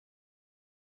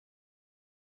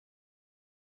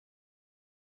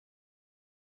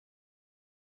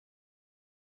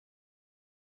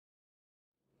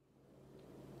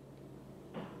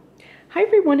Hi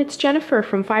everyone, it's Jennifer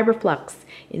from Fiberflux.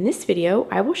 In this video,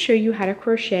 I will show you how to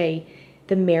crochet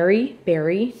the Merry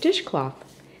Berry Dishcloth.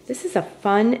 This is a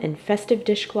fun and festive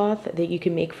dishcloth that you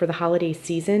can make for the holiday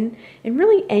season, and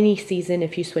really any season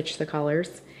if you switch the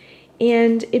colors.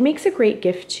 And it makes a great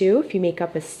gift too if you make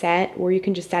up a set, or you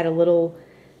can just add a little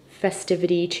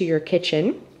festivity to your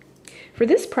kitchen. For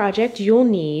this project, you'll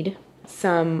need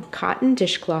some cotton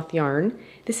dishcloth yarn.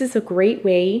 This is a great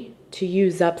way to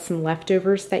use up some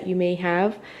leftovers that you may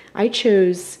have. I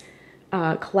chose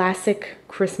classic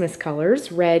Christmas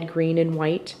colors, red, green, and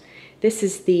white. This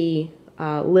is the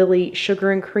Lily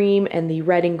Sugar and Cream, and the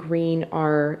red and green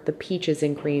are the Peaches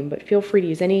and Cream, but feel free to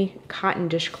use any cotton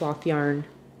dishcloth yarn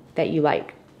that you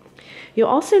like. You'll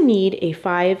also need a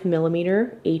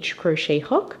 5mm H crochet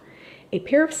hook, a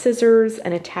pair of scissors,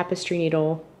 and a tapestry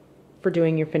needle for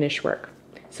doing your finished work.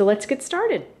 So let's get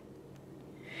started.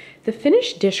 The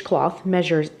finished dishcloth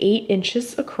measures 8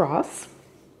 inches across.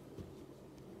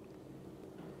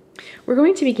 We're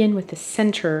going to begin with the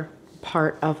center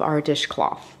part of our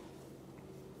dishcloth,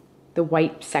 the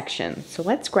white section. So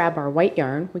let's grab our white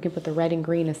yarn. We can put the red and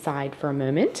green aside for a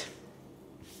moment.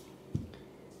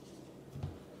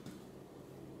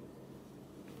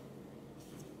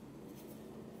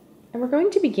 And we're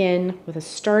going to begin with a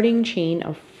starting chain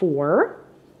of 4.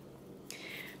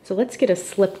 So let's get a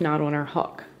slip knot on our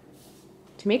hook.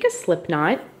 To make a slip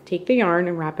knot, take the yarn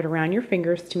and wrap it around your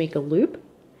fingers to make a loop.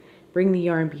 Bring the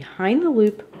yarn behind the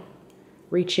loop,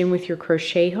 reach in with your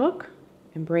crochet hook,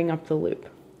 and bring up the loop,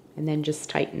 and then just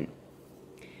tighten.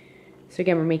 So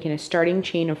again, we're making a starting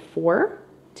chain of 4.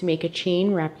 To make a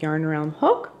chain, wrap yarn around the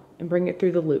hook and bring it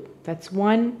through the loop. That's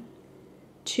 1,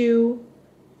 2,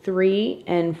 3,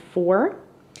 and 4.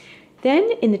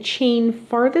 Then in the chain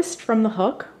farthest from the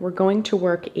hook, we're going to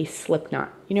work a slip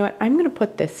knot. You know what, I'm going to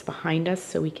put this behind us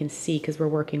so we can see, because we're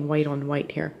working white on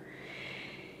white here.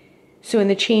 So in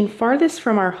the chain farthest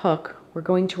from our hook, we're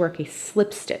going to work a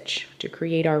slip stitch to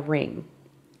create our ring.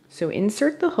 So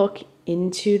insert the hook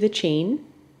into the chain,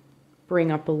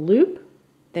 bring up a loop,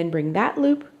 then bring that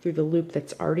loop through the loop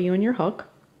that's already on your hook.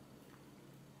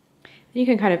 And you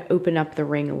can kind of open up the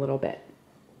ring a little bit.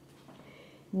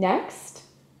 Next,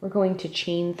 we're going to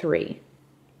chain 3.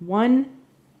 1,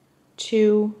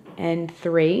 2, and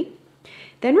 3.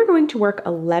 Then we're going to work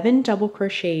 11 double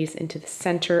crochets into the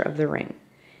center of the ring.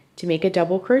 To make a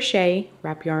double crochet,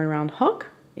 wrap yarn around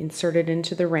hook, insert it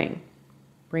into the ring.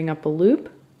 Bring up a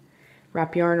loop,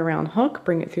 wrap yarn around hook,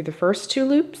 bring it through the first 2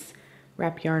 loops,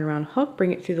 wrap yarn around hook,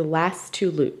 bring it through the last 2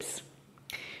 loops.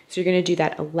 So you're going to do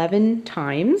that 11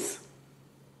 times.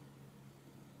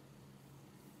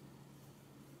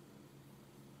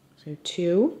 So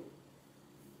 2,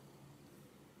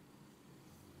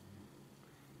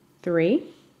 3,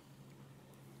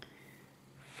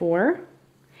 4,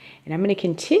 and I'm going to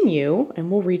continue, and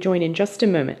we'll rejoin in just a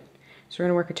moment. So we're going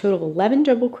to work a total of 11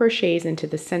 double crochets into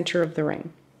the center of the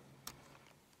ring.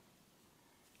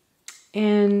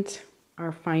 And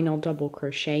our final double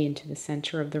crochet into the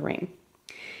center of the ring.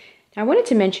 Now I wanted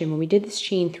to mention, when we did this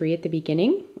chain 3 at the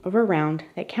beginning of a round,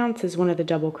 that counts as one of the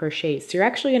double crochets. So you're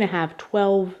actually going to have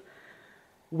 12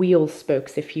 wheel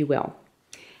spokes, if you will.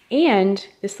 And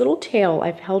this little tail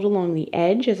I've held along the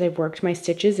edge as I've worked my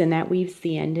stitches, and that weaves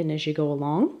the end in as you go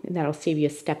along, and that'll save you a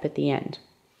step at the end.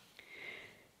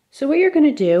 So what you're going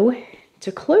to do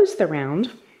to close the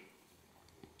round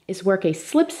is work a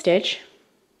slip stitch,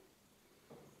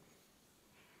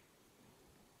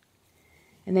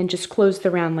 and then just close the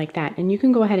round like that. And you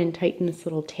can go ahead and tighten this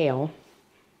little tail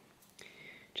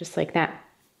just like that.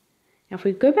 Now if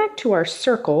we go back to our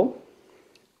circle,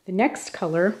 the next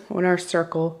color on our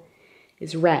circle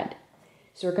is red.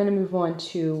 So we're going to move on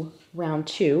to round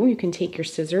 2. You can take your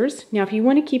scissors. Now if you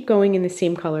want to keep going in the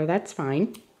same color, that's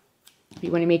fine. If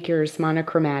you want to make yours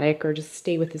monochromatic or just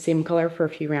stay with the same color for a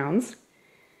few rounds.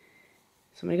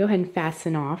 So I'm going to go ahead and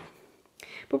fasten off.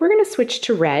 But we're going to switch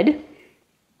to red.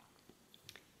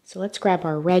 So let's grab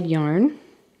our red yarn.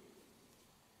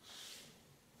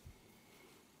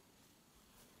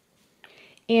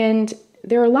 And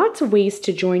there are lots of ways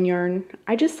to join yarn.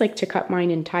 I just like to cut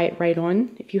mine and tie it right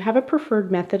on. If you have a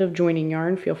preferred method of joining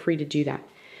yarn, feel free to do that.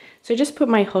 So I just put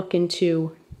my hook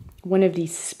into one of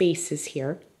these spaces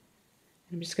here.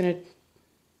 I'm just going to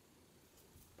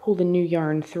pull the new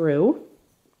yarn through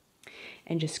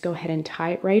and just go ahead and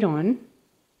tie it right on.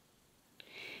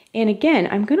 And again,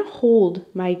 I'm going to hold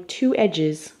my 2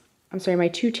 edges, my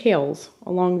 2 tails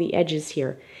along the edges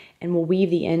here, and we'll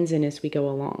weave the ends in as we go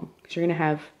along. So you're going to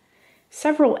have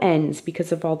several ends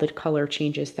because of all the color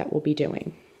changes that we'll be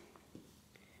doing.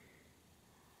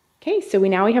 Okay, so we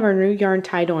have our new yarn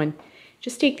tied on.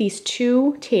 just take these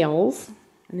two tails,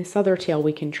 and this other tail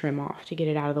we can trim off to get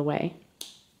it out of the way.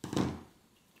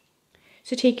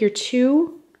 So take your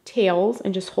two tails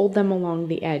and just hold them along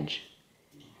the edge.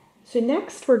 So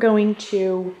next we're going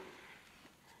to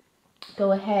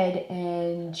go ahead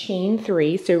and chain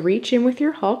 3. So reach in with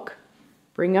your hook,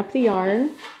 bring up the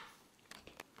yarn.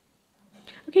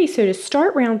 Okay, so to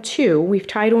start round 2, we've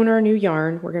tied on our new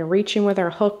yarn. We're going to reach in with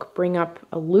our hook, bring up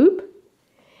a loop,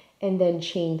 and then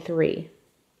chain 3.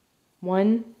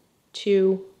 1,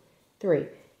 2, 3.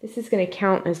 This is going to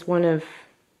count as one of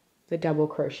the double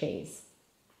crochets.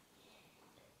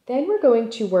 Then we're going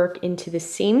to work into the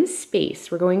same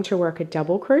space. We're going to work a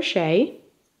double crochet,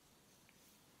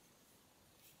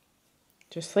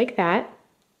 just like that.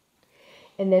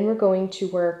 And then we're going to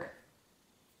work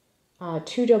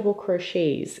 2 double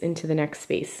crochets into the next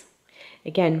space.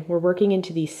 Again, we're working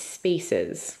into these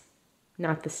spaces,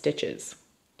 not the stitches.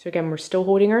 So again, we're still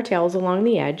holding our tails along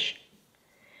the edge,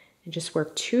 and just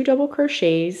work 2 double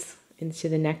crochets into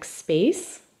the next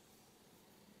space,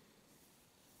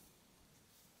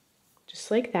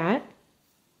 just like that.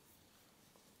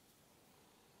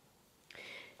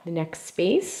 The next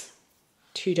space,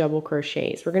 2 double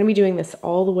crochets. We're going to be doing this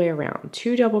all the way around,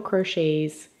 2 double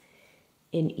crochets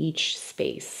in each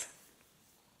space.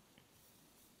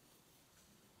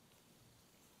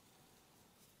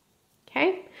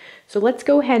 Okay, so let's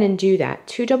go ahead and do that.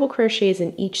 2 double crochets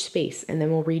in each space, and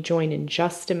then we'll rejoin in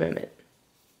just a moment.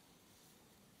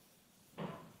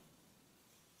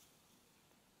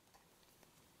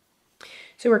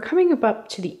 So we're coming up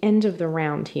to the end of the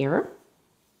round here.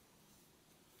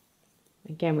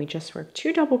 Again, we just worked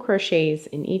 2 double crochets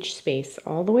in each space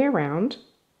all the way around.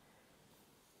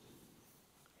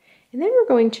 And then we're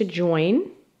going to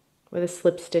join with a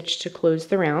slip stitch to close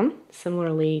the round,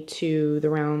 similarly to the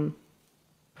round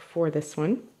before this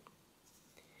one.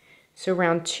 So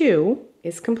round 2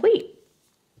 is complete.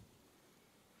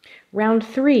 Round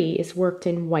 3 is worked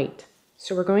in white.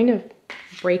 So we're going to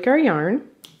break our yarn.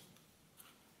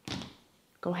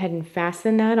 Go ahead and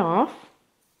fasten that off.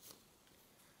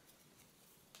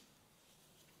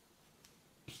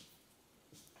 We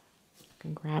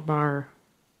can grab our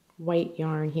white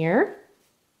yarn here.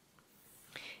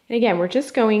 And again, we're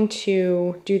just going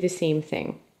to do the same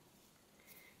thing.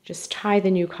 Just tie the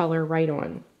new color right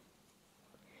on.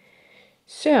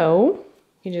 So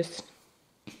you just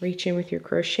reach in with your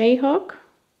crochet hook,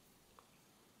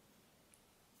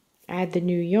 add the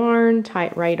new yarn, tie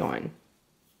it right on.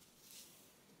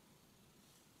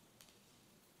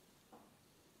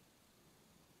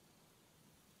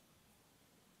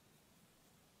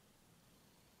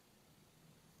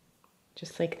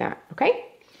 Just like that, okay?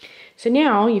 So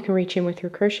now you can reach in with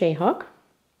your crochet hook.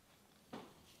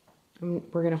 And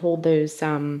we're going to hold those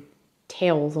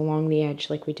tails along the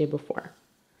edge like we did before.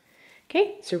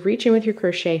 Okay, so reach in with your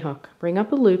crochet hook, bring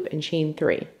up a loop and chain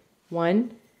 3.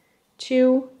 1,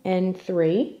 2, and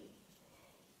 3.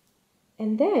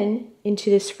 And then into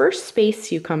this first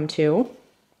space you come to,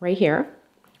 right here,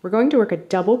 we're going to work a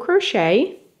double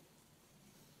crochet,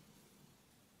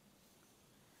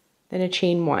 then a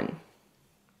chain 1.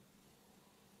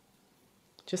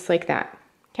 Just like that,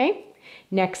 okay?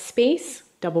 Next space,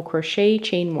 double crochet,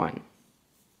 chain 1.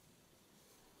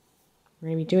 We're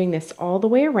going to be doing this all the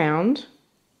way around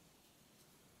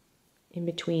in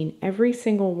between every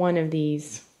single one of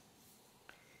these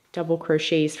double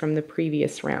crochets from the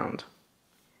previous round.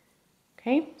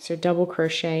 Okay, so double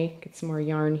crochet, get some more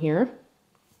yarn here.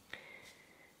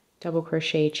 Double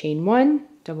crochet, chain 1,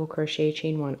 double crochet,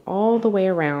 chain 1, all the way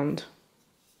around.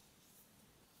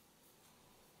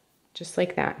 Just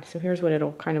like that. So here's what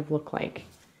it'll kind of look like,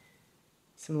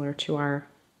 similar to our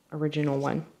original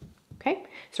one. Okay,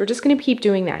 so we're just going to keep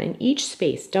doing that in each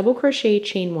space, double crochet,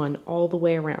 chain 1 all the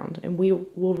way around, and we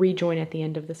will rejoin at the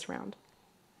end of this round.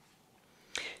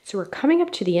 So we're coming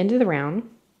up to the end of the round,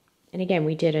 and again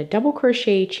we did a double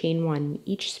crochet, chain 1 in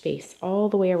each space all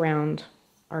the way around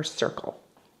our circle.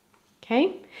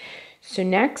 Okay, so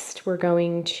next we're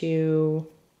going to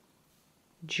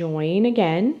join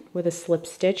again with a slip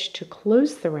stitch to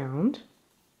close the round,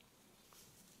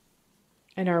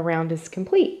 and our round is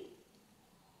complete.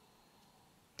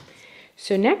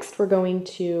 So next we're going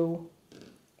to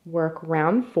work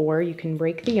round 4. You can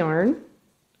break the yarn.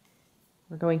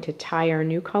 We're going to tie our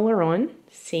new color on,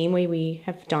 same way we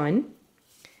have done,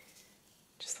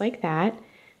 just like that.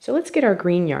 So let's get our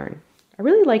green yarn. I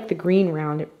really like the green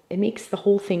round. It makes the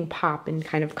whole thing pop and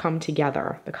kind of come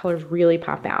together. The colors really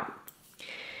pop out.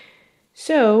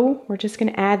 So we're just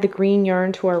going to add the green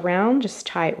yarn to our round, just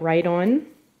tie it right on.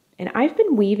 And I've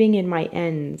been weaving in my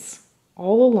ends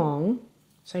all along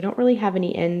So I don't really have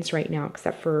any ends right now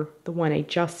except for the one I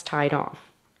just tied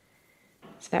off.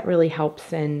 So that really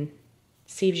helps and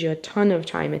saves you a ton of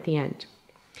time at the end.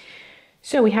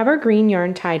 So we have our green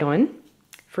yarn tied on.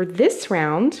 For this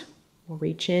round, we'll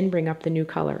reach in, bring up the new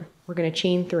color. We're going to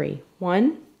chain 3.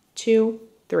 1, 2,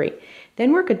 3.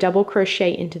 Then work a double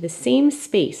crochet into the same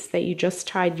space that you just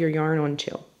tied your yarn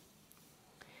onto.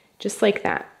 Just like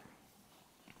that.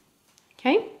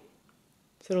 Okay?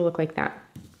 So it'll look like that.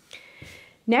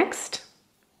 Next,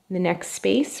 in the next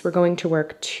space, we're going to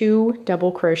work 2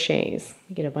 double crochets. Let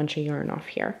me get a bunch of yarn off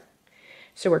here.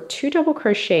 So work 2 double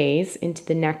crochets into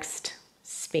the next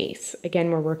space. Again,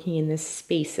 we're working in the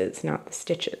spaces, not the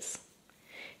stitches.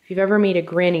 If you've ever made a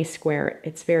granny square,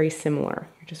 it's very similar.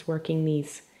 You're just working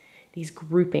these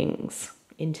groupings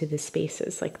into the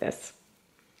spaces like this.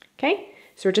 Okay,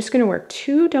 so we're just going to work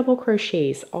 2 double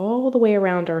crochets all the way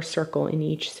around our circle in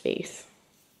each space.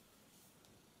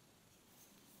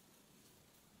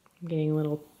 I'm getting a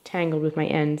little tangled with my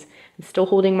ends. I'm still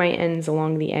holding my ends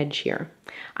along the edge here.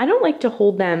 I don't like to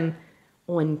hold them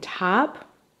on top.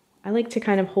 I like to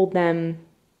kind of hold them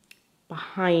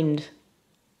behind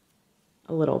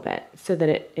a little bit so that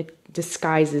it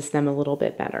disguises them a little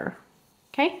bit better.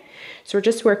 Okay, so we're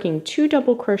just working 2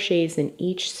 double crochets in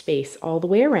each space all the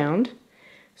way around.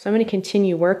 So I'm going to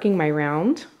continue working my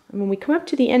round, and when we come up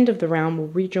to the end of the round, we'll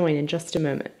rejoin in just a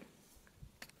moment.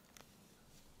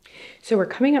 So we're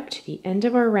coming up to the end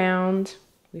of our round.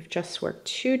 We've just worked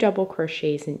 2 double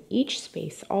crochets in each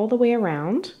space all the way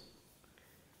around.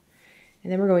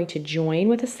 And then we're going to join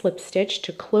with a slip stitch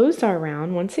to close our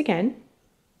round once again.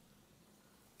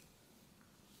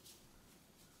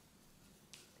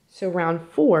 So round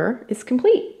 4 is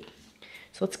complete.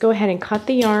 So let's go ahead and cut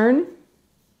the yarn,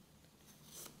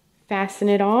 fasten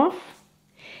it off,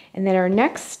 and then our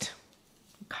next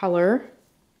color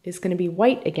is going to be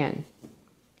white again.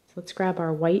 So let's grab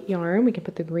our white yarn. We can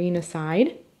put the green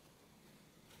aside.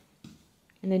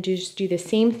 And then just do the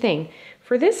same thing.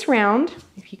 For this round,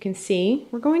 if you can see,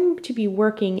 we're going to be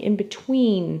working in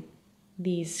between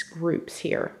these groups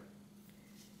here.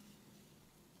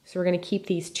 So we're going to keep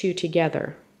these 2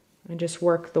 together and just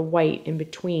work the white in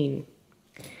between.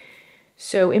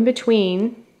 So in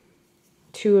between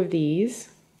 2 of these,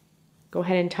 go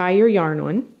ahead and tie your yarn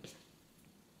on.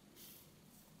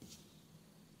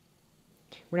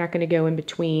 We're not going to go in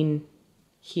between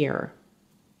here,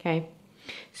 okay?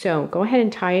 So go ahead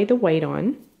and tie the white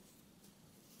on.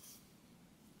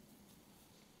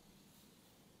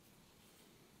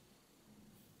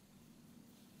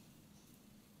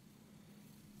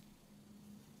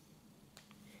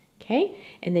 Okay,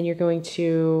 and then you're going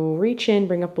to reach in,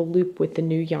 bring up a loop with the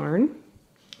new yarn,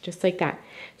 just like that.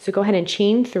 So go ahead and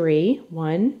chain 3,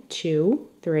 1, 2,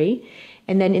 3,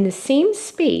 and then in the same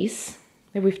space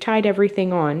that we've tied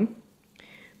everything on,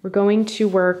 we're going to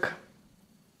work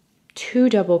 2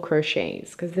 double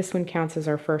crochets, because this one counts as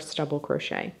our first double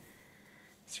crochet.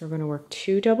 So we're going to work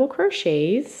 2 double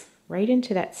crochets right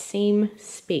into that same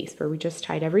space where we just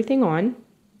tied everything on,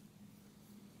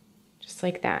 just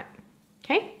like that.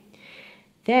 Okay,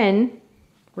 then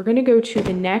we're going to go to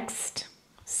the next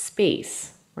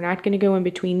space. We're not going to go in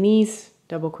between these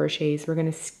double crochets. We're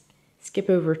going to skip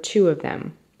over 2 of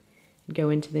them and go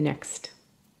into the next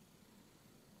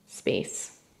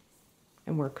space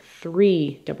and work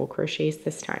 3 double crochets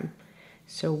this time.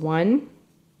 So 1,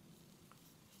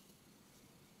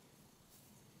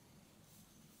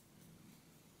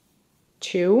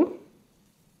 2,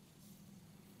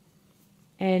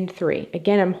 and 3.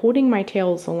 Again, I'm holding my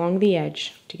tails along the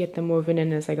edge to get them woven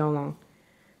in as I go along.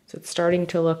 So it's starting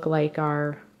to look like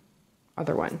our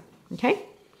other one, okay?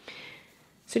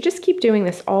 So just keep doing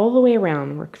this all the way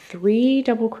around. Work 3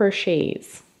 double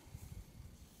crochets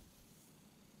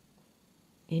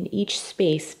in each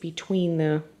space between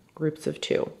the groups of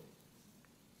 2.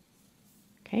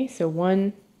 Okay, so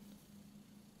 1,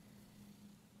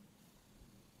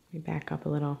 let me back up a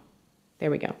little.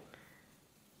 There we go.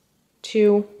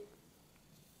 2,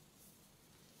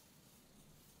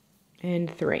 and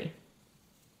 3.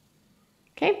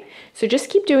 Okay, so just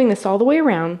keep doing this all the way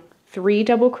around. 3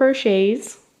 double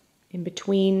crochets in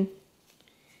between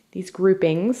these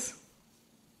groupings,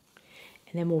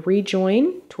 and then we'll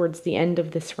rejoin towards the end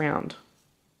of this round.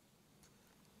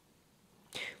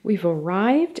 We've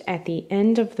arrived at the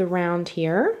end of the round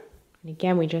here, and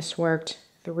again we just worked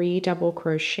 3 double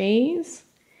crochets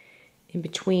in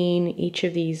between each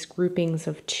of these groupings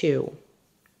of 2.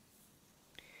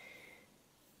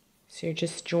 So you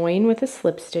just join with a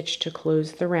slip stitch to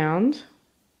close the round,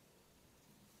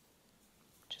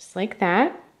 just like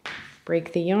that.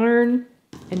 Break the yarn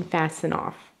and fasten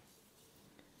off.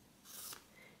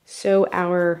 So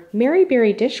our Merry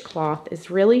Berry dishcloth is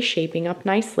really shaping up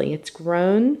nicely. It's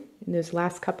grown in those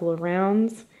last couple of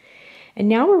rounds. And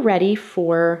now we're ready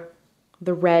for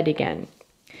the red again.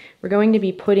 We're going to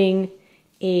be putting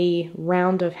a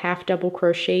round of half double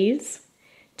crochets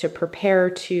to prepare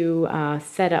to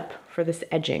set up for this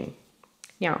edging.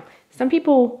 Now, some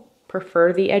people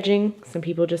prefer the edging. Some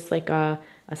people just like a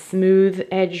smooth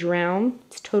edge round.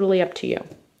 It's totally up to you.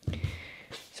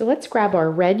 So let's grab our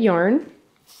red yarn.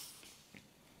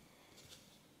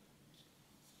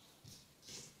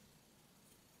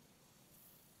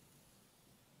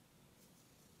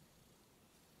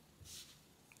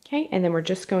 Okay, and then we're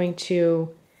just going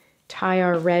to tie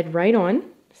our red right on,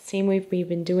 same way we've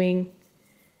been doing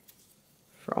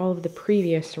for all of the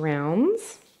previous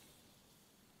rounds.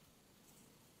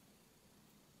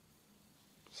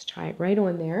 Just tie it right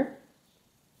on there.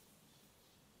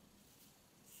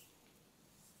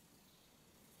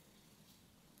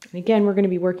 And again, we're going to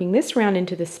be working this round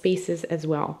into the spaces as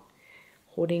well,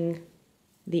 holding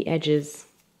the edges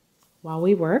while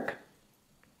we work.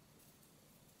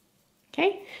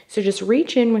 Okay, so just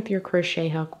reach in with your crochet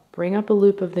hook, bring up a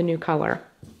loop of the new color.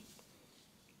 You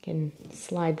can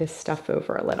slide this stuff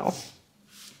over a little.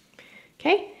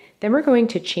 Okay, then we're going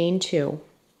to chain 2.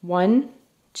 1,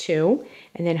 2,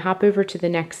 and then hop over to the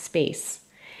next space.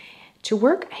 To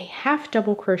work a half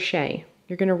double crochet,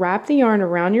 you're going to wrap the yarn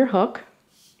around your hook,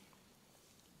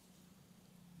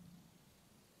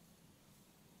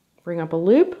 bring up a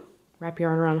loop, wrap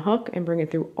your yarn around the hook, and bring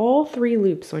it through all 3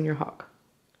 loops on your hook.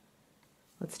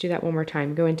 Let's do that one more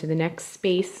time. Go into the next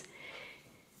space.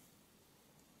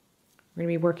 We're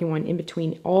going to be working one in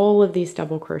between all of these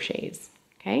double crochets.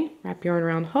 Okay, wrap yarn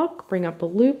around hook, bring up a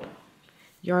loop,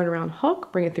 yarn around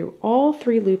hook, bring it through all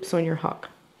 3 loops on your hook.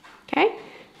 Okay,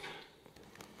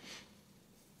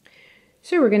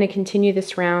 so we're going to continue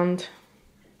this round.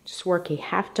 Just work a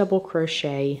half double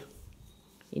crochet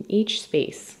in each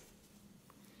space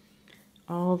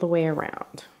all the way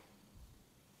around.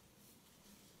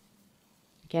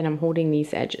 Again, I'm holding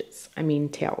these edges,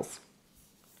 tails.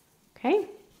 Okay.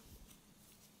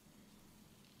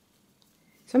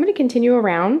 So I'm going to continue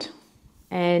around,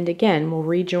 and again, we'll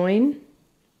rejoin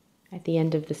at the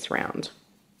end of this round.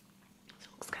 So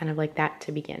it looks kind of like that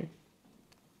to begin.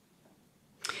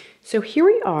 So here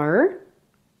we are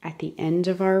at the end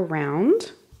of our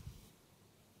round.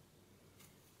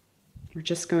 We're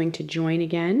just going to join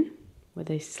again with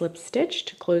a slip stitch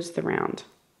to close the round.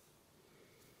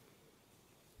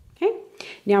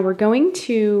 Now we're going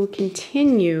to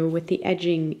continue with the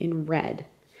edging in red.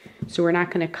 So we're not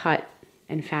going to cut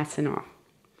and fasten off.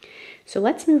 So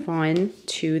let's move on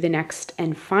to the next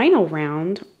and final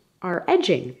round, our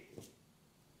edging.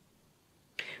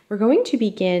 We're going to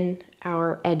begin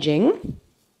our edging.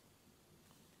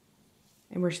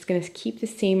 And we're just going to keep the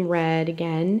same red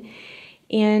again.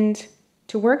 And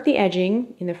to work the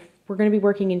edging, we're going to be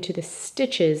working into the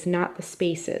stitches, not the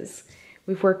spaces.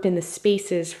 We've worked in the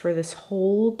spaces for this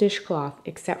whole dishcloth,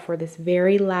 except for this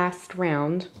very last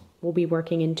round, we'll be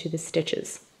working into the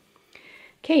stitches.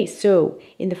 Okay, so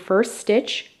in the first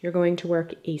stitch, you're going to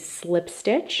work a slip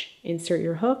stitch, insert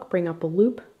your hook, bring up a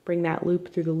loop, bring that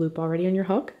loop through the loop already on your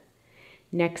hook.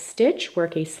 Next stitch,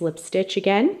 work a slip stitch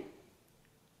again.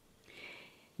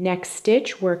 Next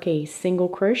stitch, work a single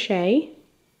crochet,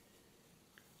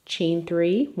 chain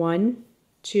 3, 1,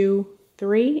 2,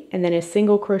 3, and then a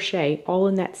single crochet all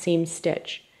in that same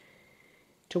stitch.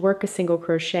 To work a single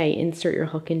crochet, insert your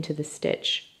hook into the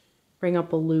stitch. Bring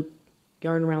up a loop,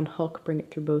 yarn around hook, bring it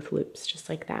through both loops, just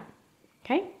like that.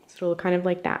 Okay, so it'll look kind of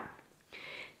like that.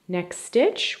 Next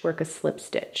stitch, work a slip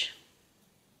stitch.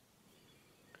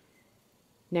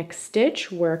 Next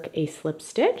stitch, work a slip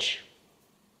stitch.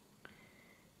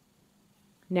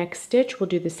 Next stitch, we'll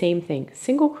do the same thing.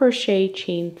 Single crochet,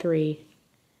 chain 3,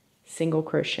 single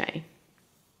crochet.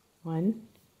 1,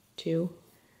 2,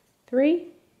 3,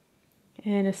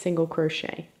 and a single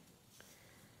crochet.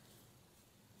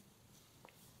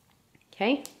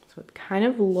 Okay, so it kind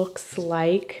of looks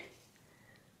like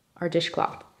our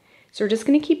dishcloth. So we're just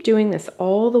going to keep doing this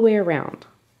all the way around.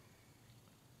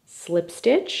 Slip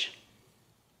stitch,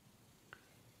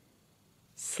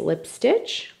 slip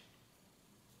stitch,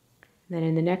 and then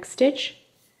in the next stitch,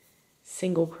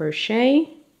 single crochet,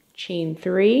 chain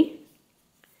 3,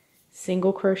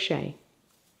 single crochet,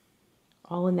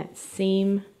 all in that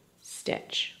same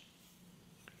stitch.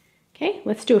 Okay,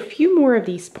 let's do a few more of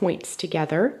these points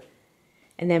together,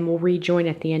 and then we'll rejoin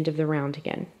at the end of the round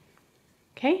again.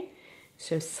 Okay,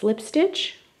 so slip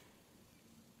stitch,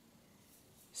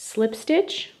 slip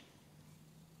stitch,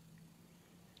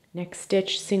 next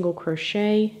stitch single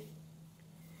crochet,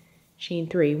 chain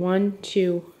 3, 1,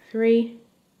 2, 3,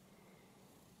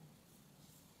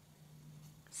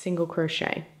 single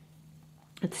crochet.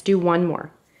 Let's do one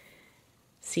more.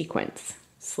 Sequence,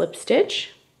 slip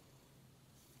stitch,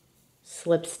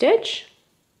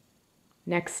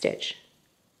 next stitch,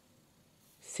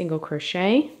 single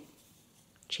crochet,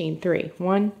 chain 3,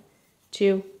 1,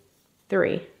 2,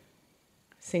 3,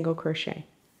 single crochet.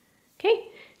 Okay,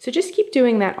 so just keep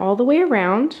doing that all the way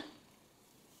around,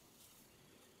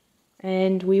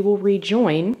 and we will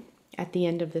rejoin at the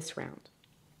end of this round.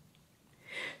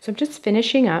 So I'm just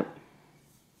finishing up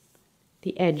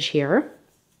the edge here.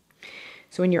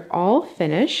 So when you're all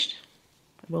finished,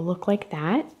 it will look like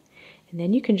that. And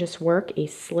then you can just work a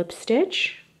slip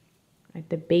stitch at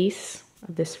the base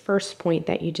of this first point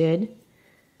that you did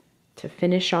to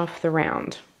finish off the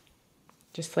round,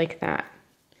 just like that.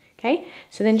 Okay,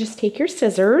 so then just take your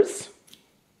scissors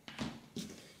and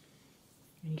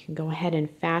you can go ahead and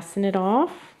fasten it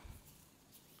off.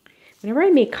 Whenever I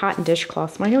make cotton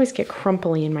dishcloths, mine always get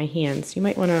crumply in my hands. You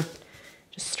might want to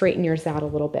just straighten yours out a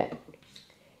little bit.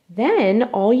 Then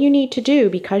all you need to do,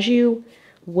 because you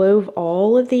wove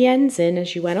all of the ends in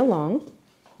as you went along,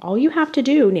 all you have to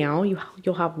do now,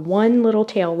 you'll have one little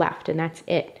tail left, and that's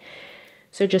it.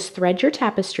 So just thread your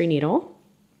tapestry needle,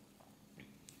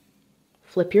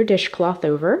 flip your dishcloth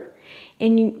over,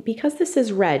 and because this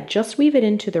is red, just weave it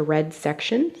into the red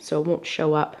section so it won't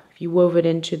show up. If you wove it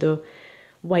into the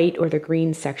white or the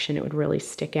green section, it would really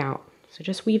stick out. So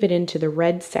just weave it into the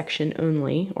red section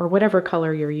only, or whatever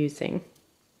color you're using.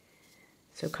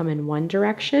 So come in one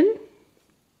direction,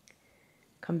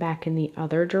 come back in the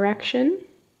other direction,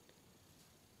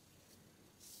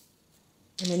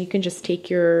 and then you can just take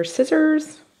your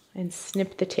scissors and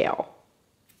snip the tail.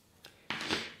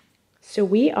 So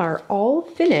we are all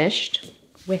finished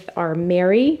with our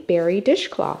Merry Berry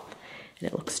dishcloth, and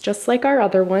it looks just like our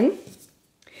other one.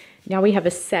 Now we have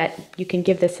a set. You can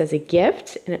give this as a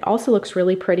gift, and it also looks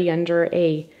really pretty under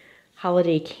a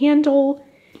holiday candle.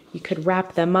 You could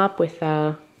wrap them up with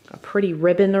a pretty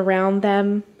ribbon around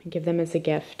them and give them as a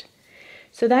gift.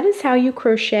 So that is how you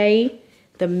crochet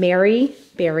the Merry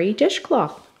Berry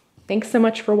dishcloth. Thanks so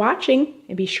much for watching,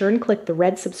 and be sure and click the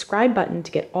red subscribe button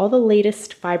to get all the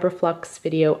latest Fiber Flux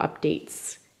video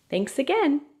updates. Thanks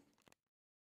again.